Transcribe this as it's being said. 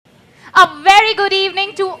A very good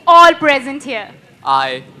evening to all present here.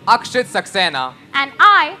 I, Akshit Saxena, And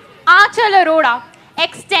I, Achal Arora,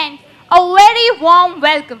 extend a very warm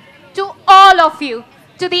welcome to all of you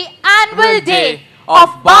to the annual day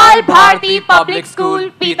of Bal Bharati Public School,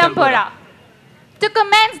 Pitampura. To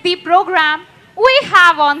commence the program, we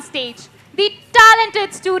have on stage the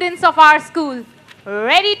talented students of our school,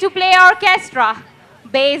 ready to play orchestra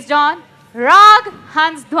based on Rag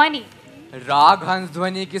Hans Dhwani. राग हंस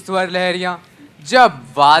ध्वनि की स्वर लहरियां जब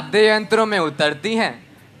वाद्य यंत्रों में उतरती हैं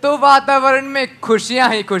तो वातावरण में खुशियां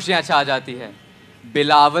ही खुशियां छा जाती है।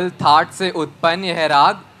 बिलावल थाट से उत्पन्न यह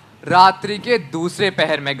राग रात्रि के दूसरे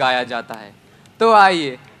पहर में गाया जाता है। तो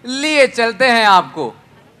आइए लिए चलते हैं आपको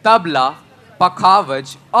तबला,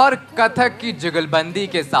 पखावज और कथक की जुगलबंदी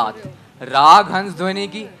के साथ राग हंस ध्वनि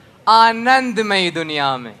की आनंदमयी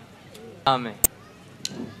दुनिया में।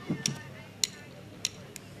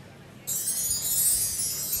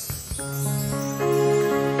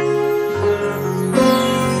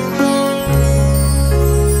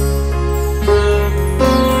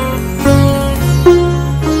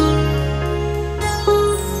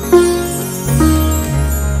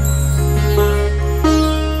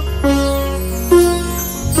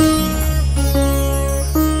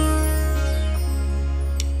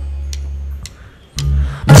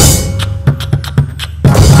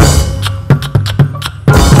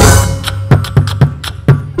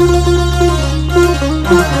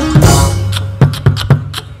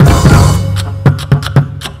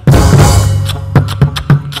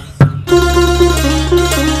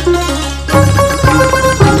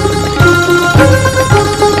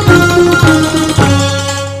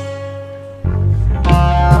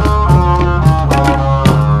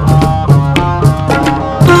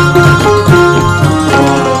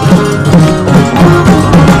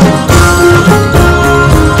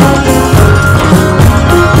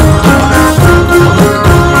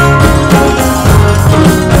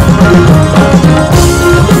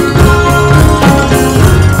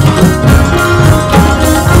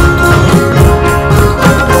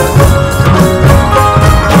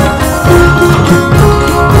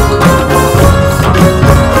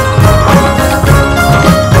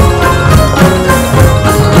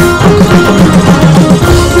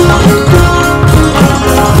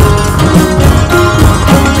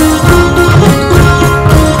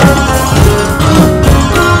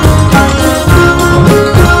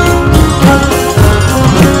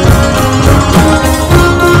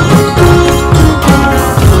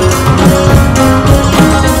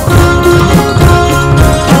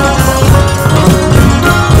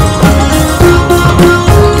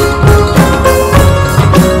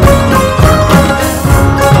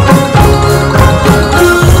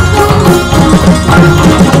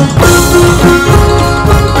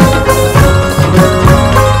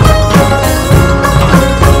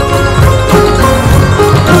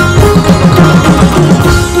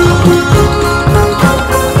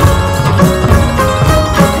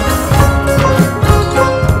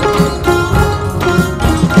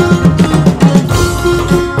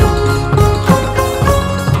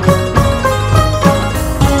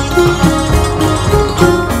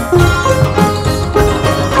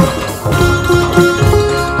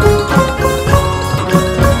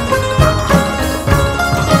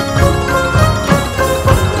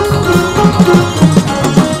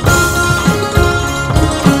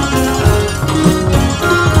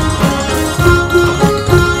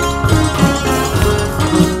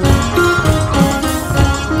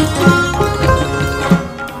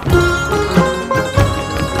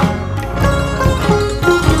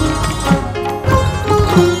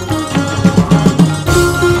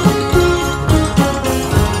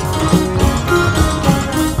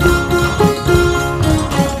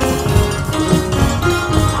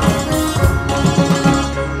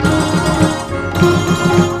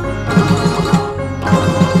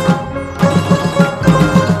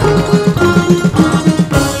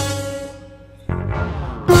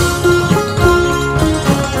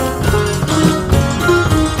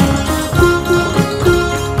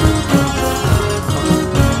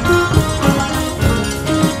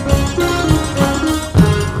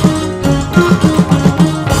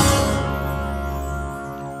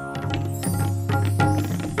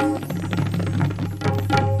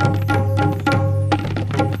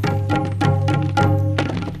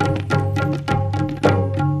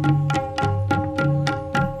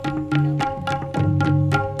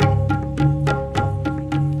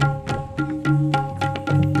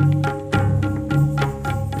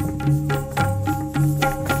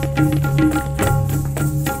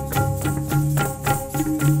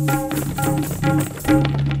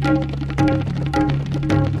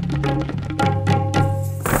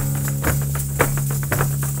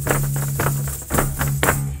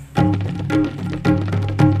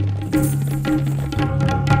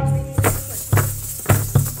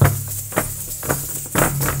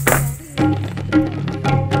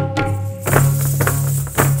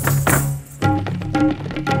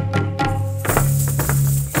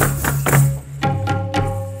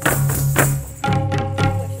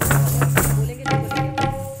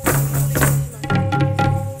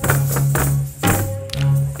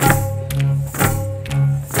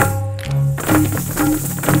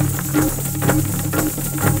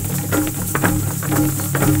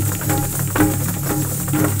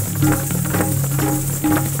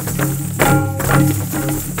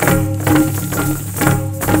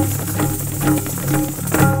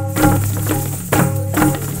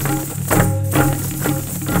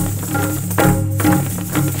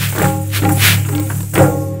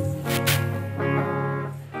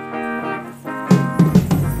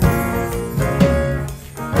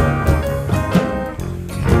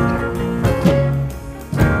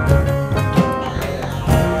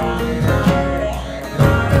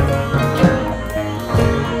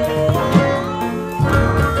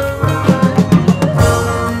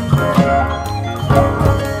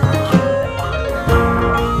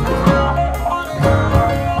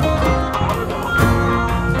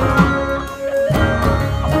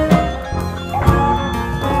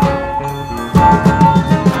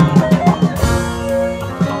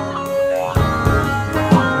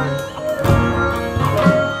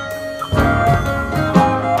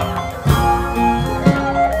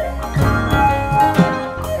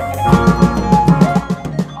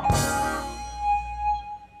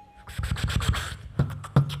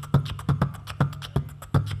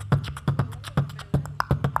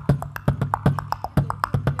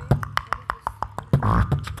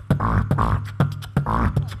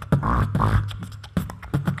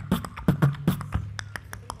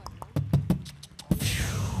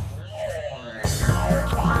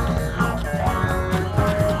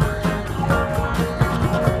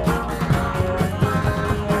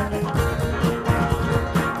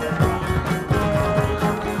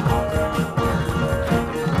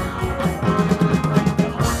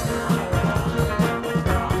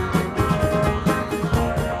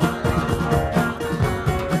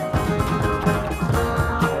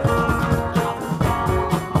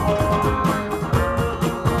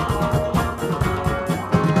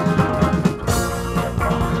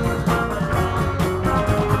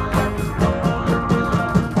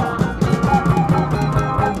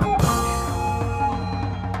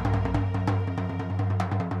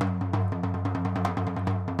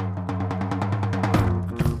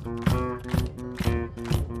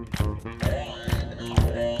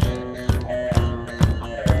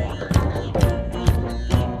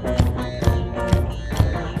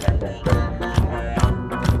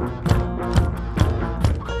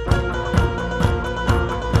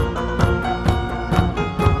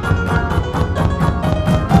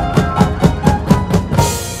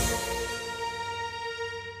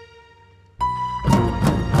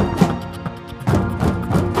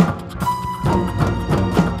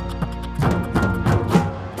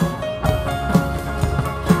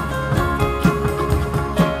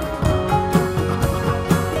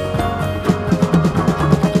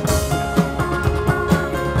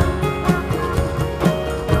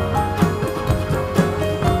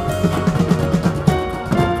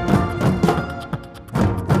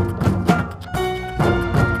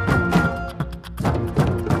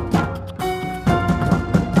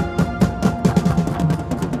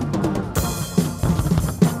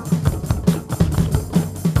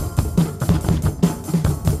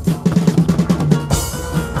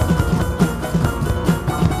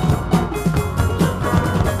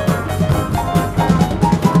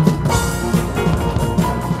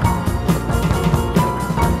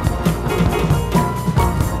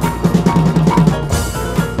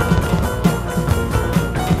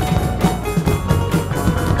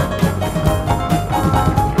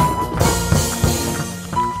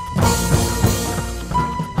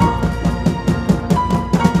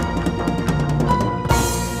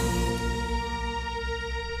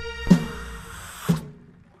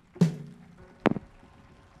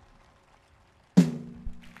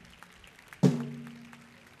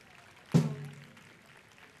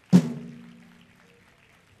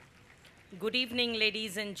 Good evening,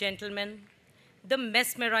 ladies and gentlemen. The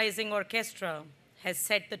mesmerizing orchestra has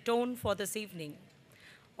set the tone for this evening.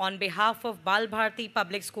 On behalf of Bal Bharati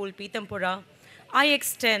Public School, Pitampura, I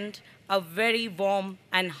extend a very warm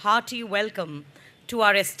and hearty welcome to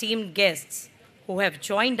our esteemed guests who have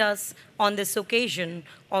joined us on this occasion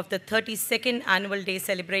of the 32nd Annual Day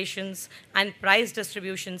celebrations and prize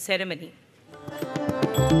distribution ceremony.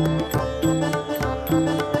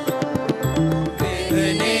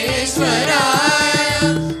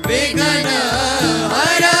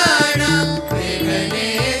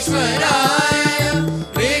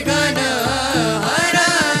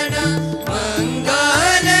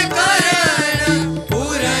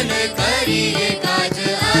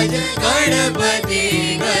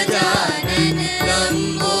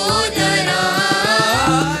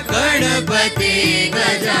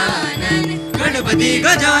 Ganpati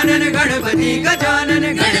Gajanan Ganpati Gajanan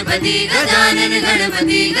Ganpati Gajanan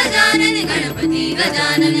Ganpati Gajanan Ganpati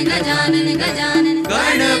Gajanan Gajanan Gajanan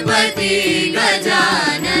Ganpati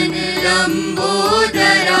Gajanan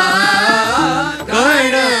Lambodara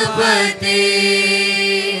Ganpati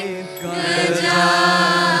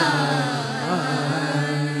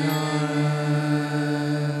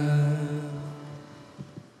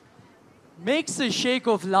Makes a shake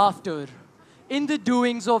of laughter in the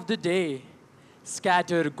doings of the day.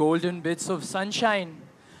 Scatter golden bits of sunshine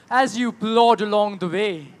as you plod along the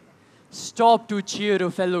way. Stop to cheer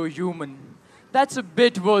a fellow human that's a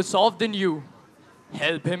bit worse off than you.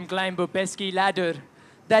 Help him climb a pesky ladder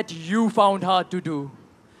that you found hard to do.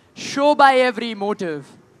 Show by every motive,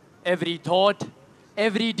 every thought,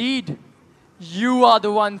 every deed, you are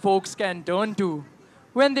the one folks can turn to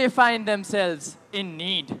when they find themselves in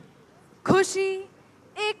need. खुशी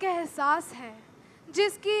एक एहसास है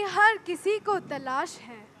जिसकी हर किसी को तलाश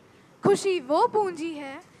है। खुशी वो पूंजी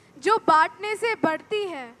है जो बांटने से बढ़ती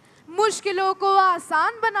है, मुश्किलों को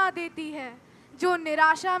आसान बना देती है, जो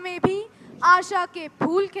निराशा में भी आशा के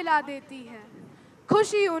फूल खिला देती है।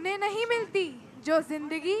 खुशी उन्हें नहीं मिलती जो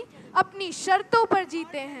जिंदगी अपनी शर्तों पर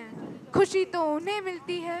जीते हैं। खुशी तो उन्हें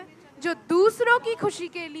मिलती है जो दूसरों की खुशी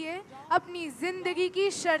के लिए अपनी जिंदगी की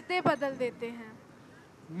शर्तें बदल देते हैं।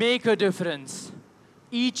 Make a difference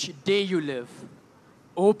each day you live.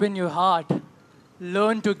 Open your heart,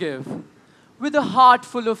 learn to give. With a heart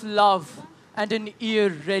full of love and an ear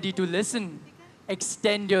ready to listen,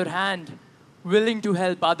 extend your hand, willing to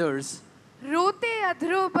help others. रोते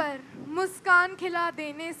अधरों पर मुस्कान खिला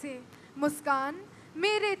देने से मुस्कान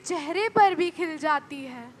मेरे चेहरे पर भी खिल जाती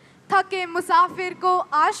है। थके मुसाफिर को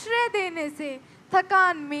आश्रय देने से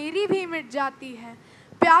थकान मेरी भी मिट जाती है।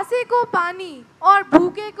 प्यासे को पानी और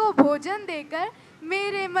भूखे को भोजन देकर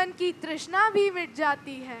मेरे मन की तृष्णा भी मिट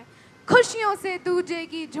जाती है। खुशियों से दूजे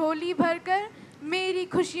की झोली भरकर मेरी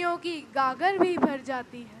खुशियों की गागर भी भर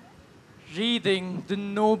जाती है। Breathing the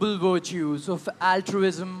noble virtues of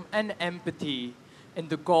altruism and empathy in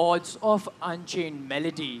the chords of unchained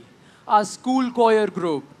melody, our school choir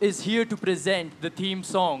group is here to present the theme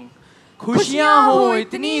song, खुशियाँ हो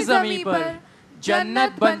इतनी ज़मीं पर,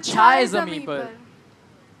 जन्नत बन छाए ज़मीं पर।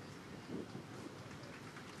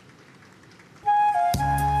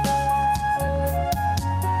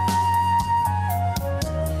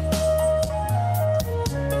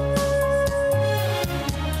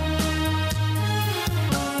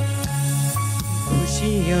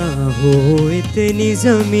 खुशियाँ हो इतनी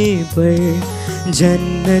ज़मीं पर,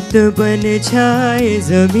 जन्नत बन छाए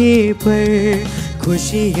ज़मीं पर।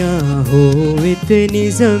 खुशियाँ हो इतनी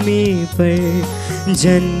ज़मीं पर,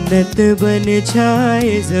 जन्नत बन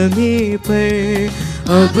छाए ज़मीं पर।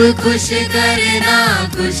 अब खुश करना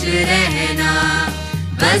खुश रहना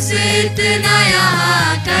बस इतना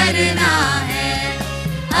यहाँ करना है।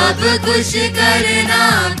 अब खुश करना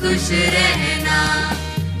खुश रहना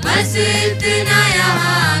बस इतना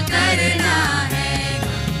यहाँ करना है।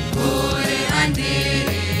 घोर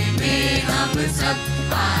अंधेरे में हम सब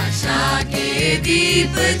आशा के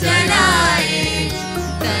दीप जलाए,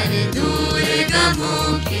 कर दूर गमों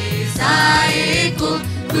के साए को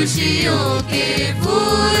खुशियों के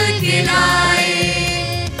फूल खिलाए।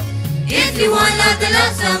 If you want love to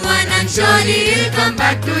love someone, I'm surely he'll come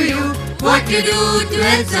back to you. What to do to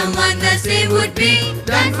help someone, the same would be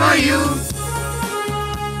done for you.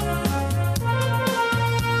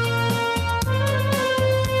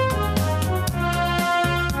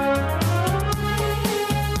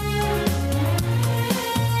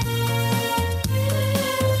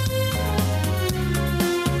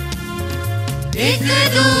 एक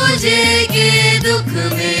दूजे के दुख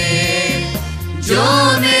में जो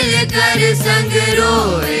मिलकर संग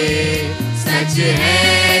रोए, सच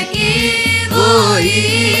है कि वो ही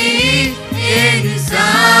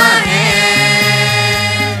इंसान है।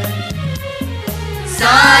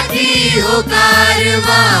 साथी हो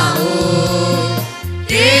कारवां हो,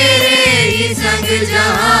 तेरे ही संग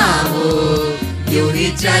जहाँ हो, यूं ही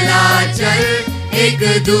चला चल एक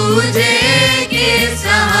दूजे के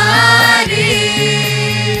सहारे।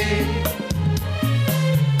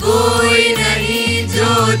 कोई नहीं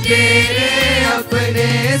जो तेरे अपने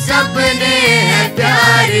सपने हैं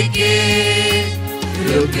प्यार के,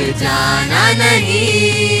 रुक जाना नहीं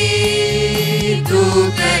तू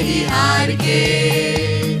कहीं हार के।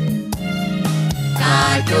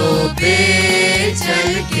 कांटों पे चल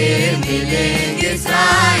के मिलेंगे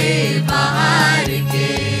साए बाहर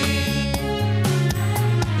के,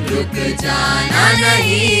 रुक जाना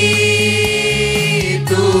नहीं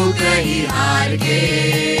तू कहीं हार के।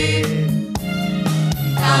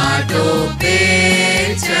 कांटों पे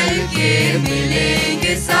चल के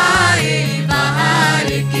मिलेंगे साए बाहर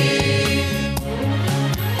के।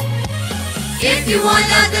 If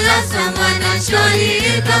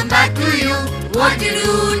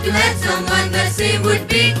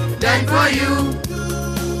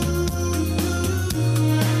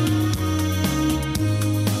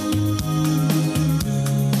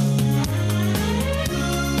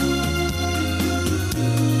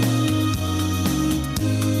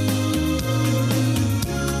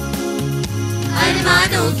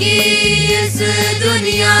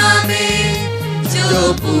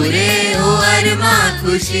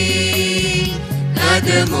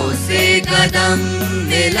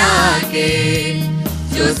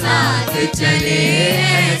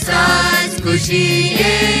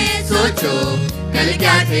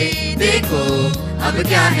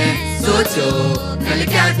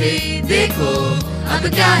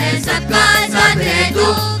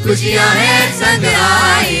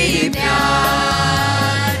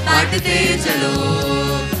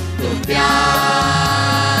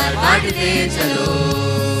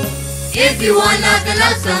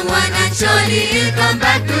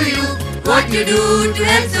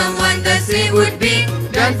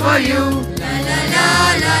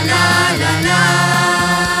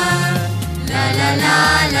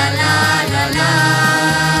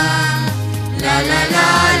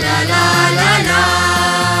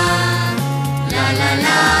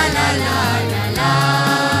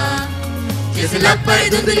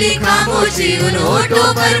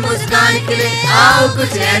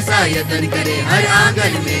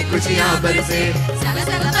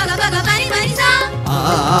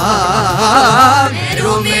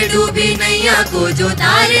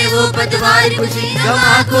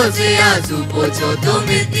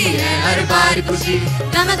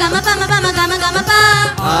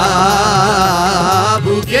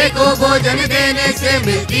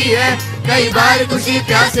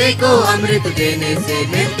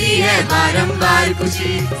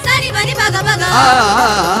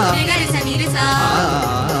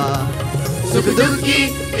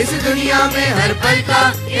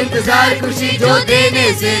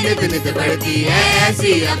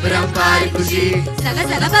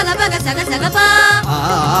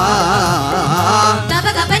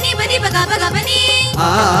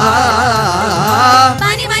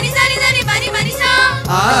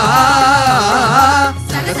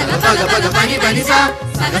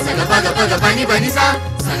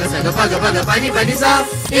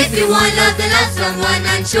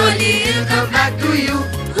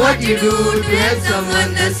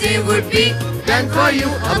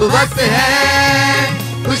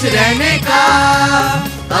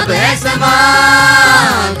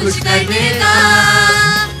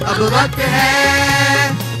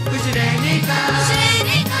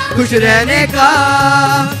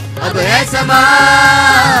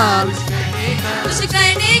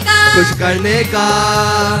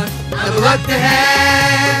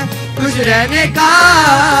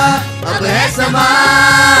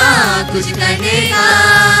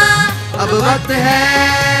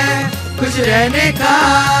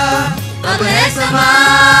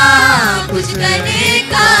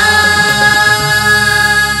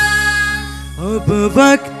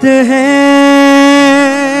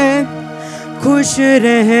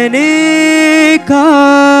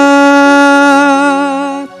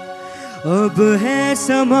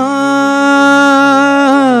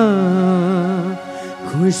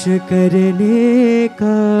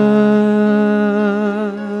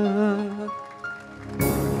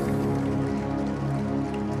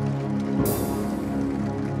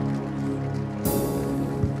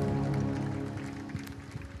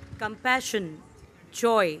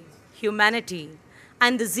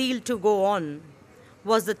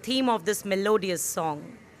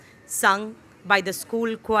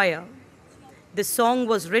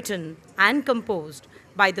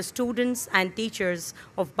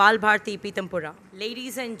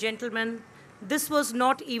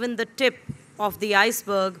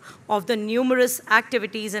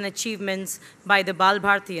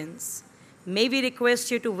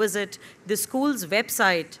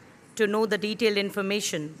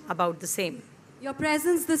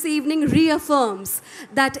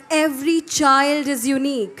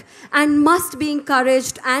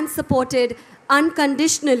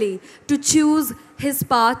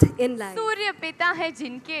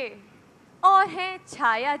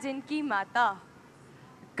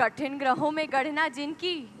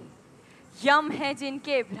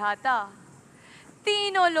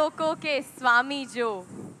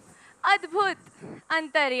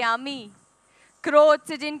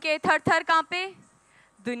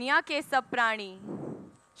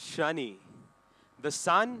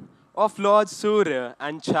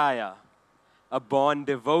a born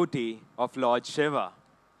devotee of Lord Shiva,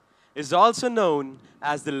 is also known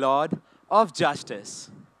as the Lord of Justice.